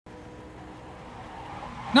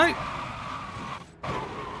No!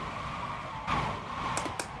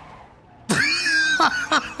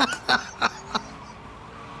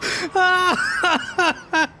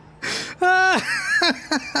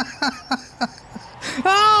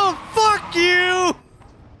 Oh, fuck you!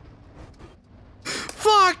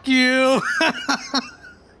 Fuck you!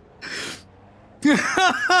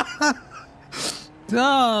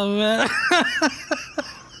 Oh, man.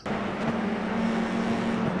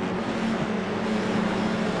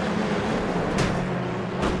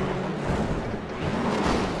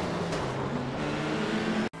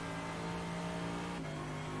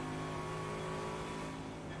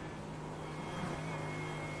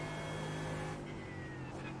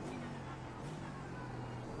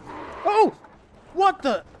 Oh! What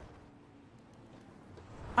the?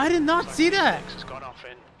 I did not see that!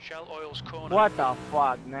 What the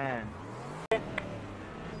fuck, man?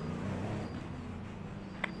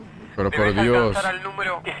 Pero por Dios. Al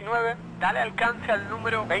número 19, dale alcance al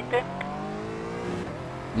número 20.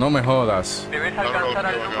 No me jodas. Debes alcanzar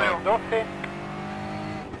al número 12.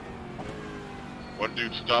 One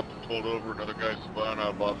dude stopped and pulled over, another guy spun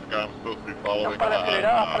out of the guy I'm supposed to be following. Para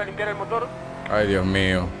acelerar, para limpiar el motor. Ay, Dios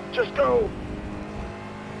mío. Just go.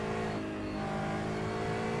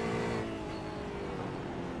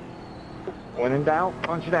 When in doubt,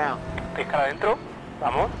 punch it out. Pesca adentro.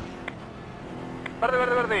 Vamos. Verde,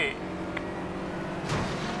 verde, verde.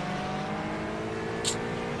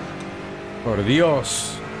 Por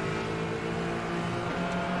Dios.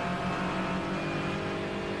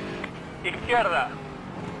 Izquierda.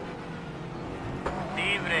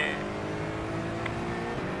 Libre.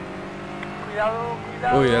 Cuidado,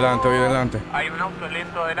 cuidado. Uy, delante, uy, delante. Hay un auto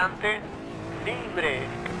lento adelante. Libre.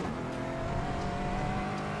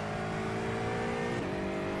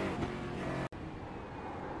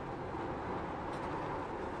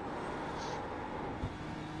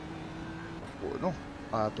 Bueno,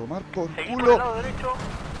 a tomar por Seguir por culo. el lado derecho.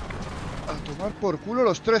 A tomar por culo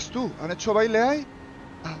los tres, tú. ¿Han hecho baile ahí?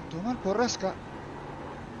 A tomar por rasca.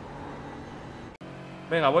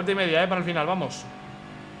 Venga, vuelta y media, para el final, vamos.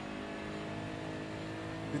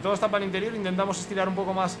 Si todo está para el interior, intentamos estirar un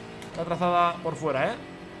poco más la trazada por fuera,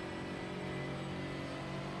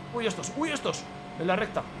 Uy, estos, en la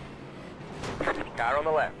recta. Car on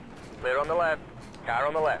the left. Clear on the left. Car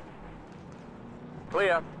on the left.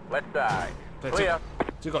 Clear. Let's die. Clear.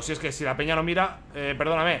 Chicos, si es que si la peña no mira,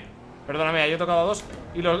 perdóname, yo he tocado a dos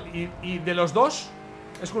y de los dos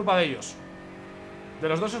es culpa de ellos. De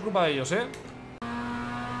los dos es culpa de ellos,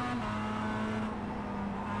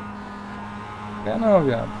 Ya no,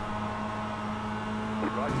 viado.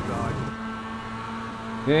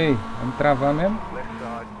 E aí, vamos travar mesmo?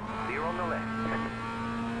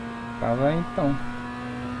 Trava aí então.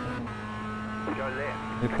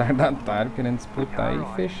 Retardatário querendo disputar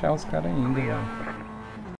e fechar os caras ainda, velho.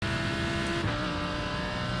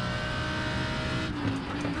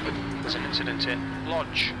 There's an incident here.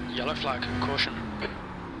 Lodge, yellow flag, caution.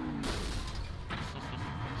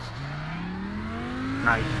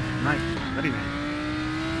 Nice, very nice.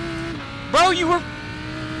 Bro, you were...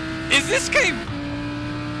 Is this guy...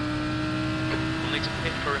 We'll need to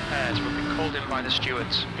pit for repairs. We've been called in by the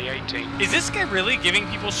stewards, B18. Is this guy really giving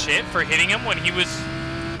people shit for hitting him when he was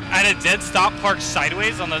at a dead stop parked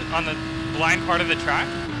sideways on the blind part of the track?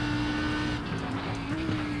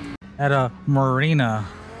 At a marina.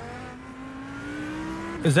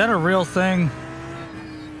 Is that a real thing?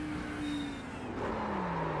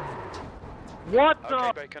 What the?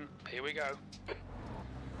 Okay, Bacon, here we go.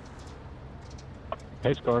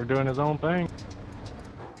 Pace car doing his own thing.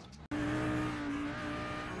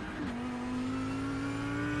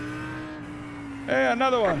 Hey,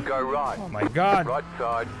 another one. Go right. Oh my God. Right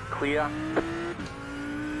side, clear.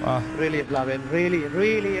 Really, Flavin, really.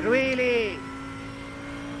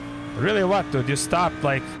 Really what, dude? You stopped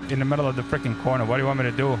like in the middle of the freaking corner. What do you want me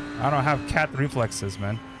to do? I don't have cat reflexes,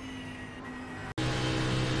 man.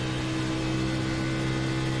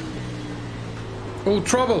 Oh,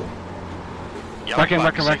 trouble. Yellow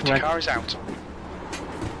flag, safety car is out.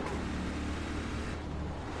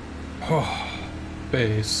 Oh,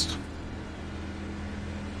 based.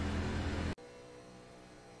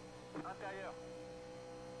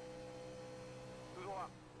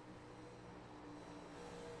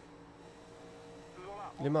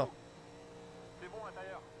 Il est mort. C'est bon,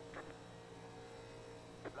 intérieur.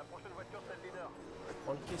 La prochaine voiture, c'est le leader.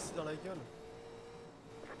 Prends le caisse dans la gueule.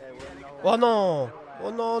 Oh non!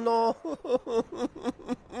 Oh non, non!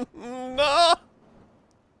 Non!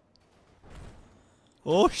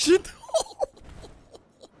 Oh shit!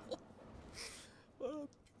 Oh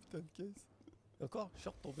putain de caisse. Encore, je suis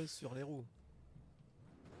retombé sur les roues.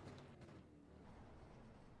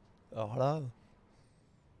 Alors là.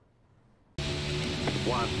 1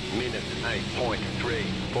 minute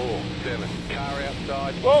 8.347. Car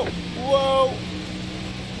outside. Whoa! Whoa!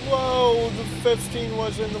 Whoa! The 15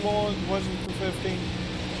 was in the morning. Wasn't the 15?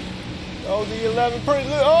 Oh, the 11.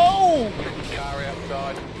 Oh! Car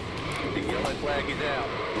outside. The yellow flag is out.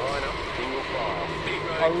 Line up, single file. Pit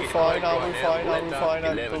road Are we is fine? closed Are we right now. fine? Are we Left fine? up,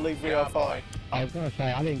 I 11. believe we Car are fine. I was gonna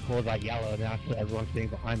say, I didn't call that yellow, and after everyone's sitting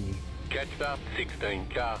behind me. Catched up, 16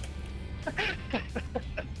 car.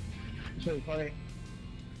 So funny.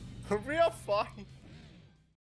 We are fine.